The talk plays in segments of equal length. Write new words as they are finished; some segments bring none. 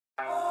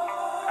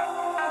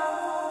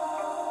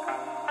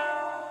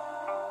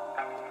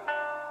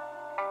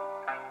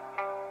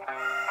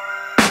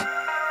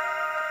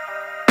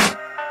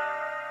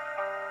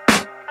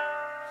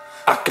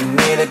can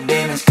hear the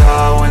demons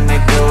call when they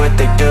do what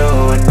they do.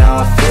 And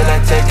now I feel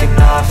like taking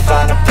off,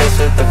 find a place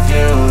with a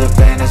view. The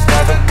pain is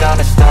never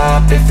gonna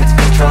stop if it's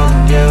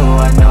controlling you.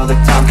 I know that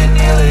time can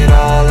heal it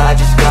all, I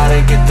just gotta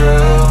get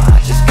through.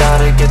 I just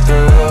gotta get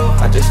through,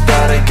 I just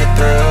gotta get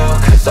through.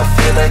 Cause I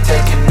feel like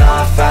taking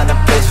off, find a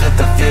place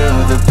with a view.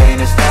 The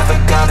pain is never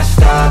gonna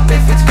stop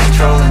if it's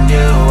controlling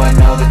you. I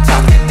know that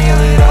time can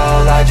heal it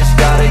all, I just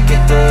gotta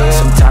get through.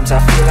 Sometimes I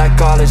feel like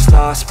all is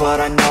lost, but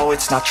I know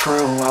it's not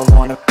true. I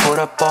wanna put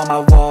up all my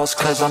walls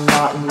cause I'm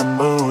not in the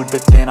mood,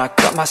 but then I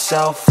cut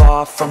myself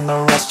off from the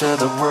rest of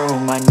the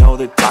room. I know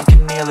that time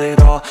can heal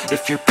it all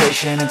if you're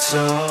patient and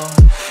soon.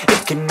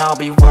 It can all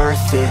be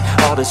worth it,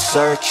 all the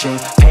searching.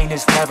 Pain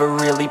is never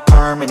really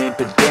permanent,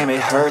 but damn it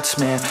hurts,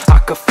 man. I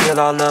could feel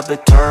all of the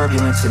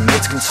turbulence and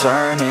it's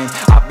concerning.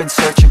 I've been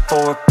searching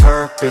for a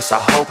purpose, I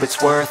hope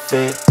it's worth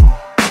it.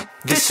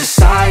 This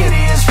society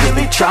is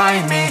really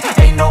trying me.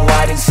 Ain't no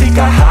hide and seek,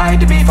 I hide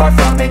to be far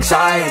from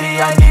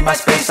anxiety. I need my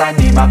space, I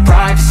need my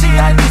privacy,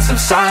 I need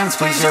some silence,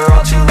 please. You're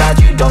all too loud,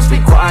 you don't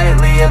speak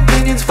quietly.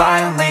 Opinions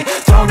violently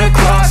thrown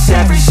across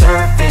every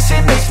surface,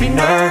 it makes me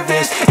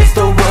nervous. Is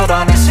the world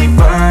honestly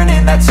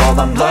burning? That's all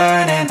I'm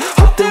learning.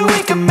 Hope that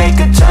we can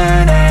make a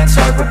turn and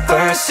start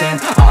reversing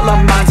all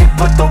our minds and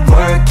put the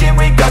work in.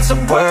 We got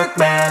some work,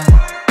 man.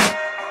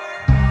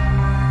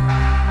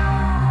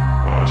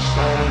 I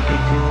started to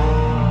grow.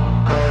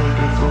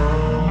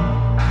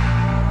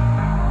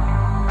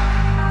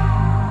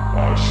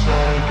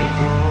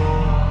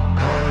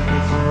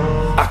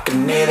 I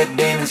can hear the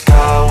demons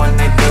call when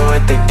they do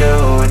what they do.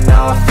 And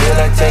now I feel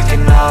like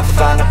taking off,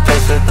 find a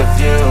place with a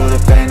view. The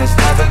pain is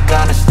never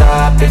gonna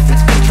stop if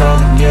it's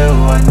controlling you.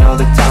 I know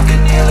that time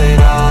can heal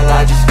it all,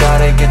 I just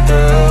gotta get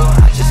through.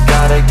 I just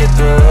gotta get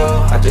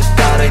through, I just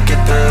gotta get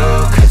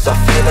through. Cause I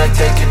feel like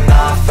taking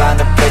off, find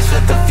a place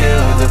with a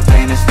view. The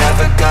pain is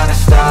never gonna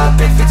stop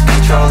if it's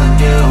controlling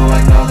you. I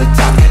know that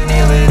time can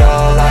heal it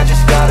all, I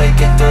just gotta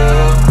get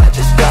through. I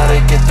just gotta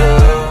get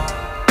through.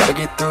 Gotta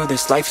get through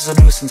this, life is a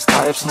nuisance,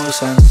 tie up some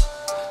loose ends.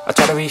 I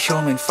try to be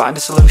human, find a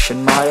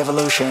solution, my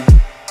evolution.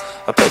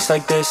 A place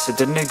like this, it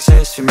didn't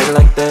exist, we made it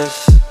like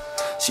this.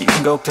 So you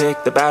can go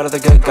pick the bad or the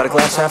good, got a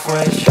glass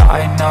halfway.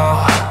 I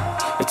know,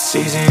 it's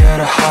easier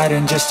to hide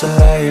than just to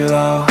lay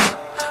low.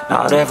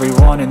 Not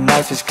everyone in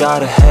life has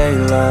got a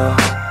halo.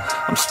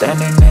 I'm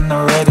standing in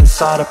the red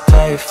inside a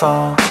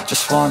payphone,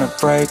 just wanna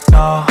break,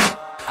 no.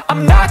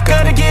 I'm not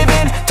gonna give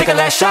in, take a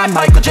last shot,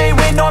 Michael J.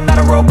 Win. No, I'm not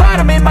a robot,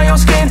 I'm in my own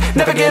skin.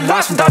 Never get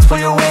lost when thoughts pull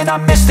you in. I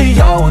miss the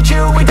old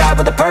you, we died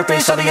with a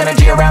purpose. All the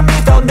energy around me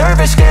felt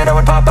nervous, scared I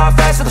would pop out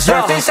fast to the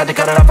surface. Had to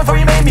cut it off before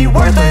you made me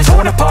worthless.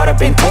 Torn apart, I've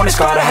been torn and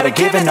scarred. I had a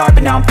given art,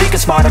 but now I'm thinking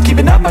smart. I'm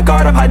keeping up my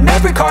guard, I'm hiding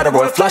every card. A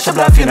royal flush of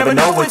love, you never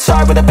know what's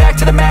hard. With a back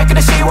to the mat,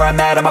 gonna see where I'm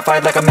at. I'ma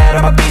fight like I'm mad,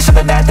 I'ma be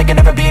something that they can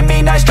never be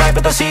me. Nice try,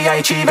 but they'll see I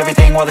achieve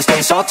everything while they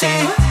stay salty.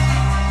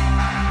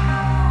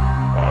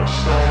 I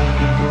started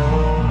to go.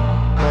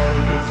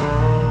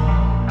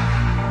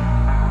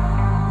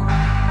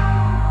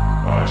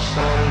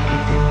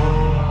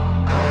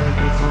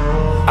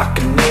 I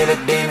can hear the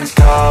demons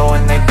call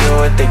when they do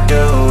what they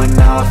do. And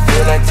now I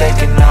feel like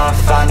taking off,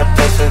 find a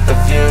place with a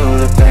view.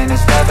 The pain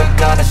is never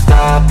gonna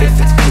stop if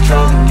it's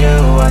controlling you.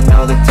 I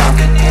know that time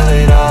can heal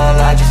it all,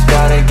 I just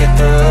gotta get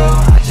through.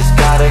 I just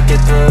gotta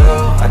get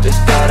through, I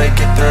just gotta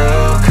get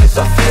through. Cause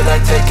I feel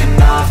like taking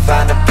off.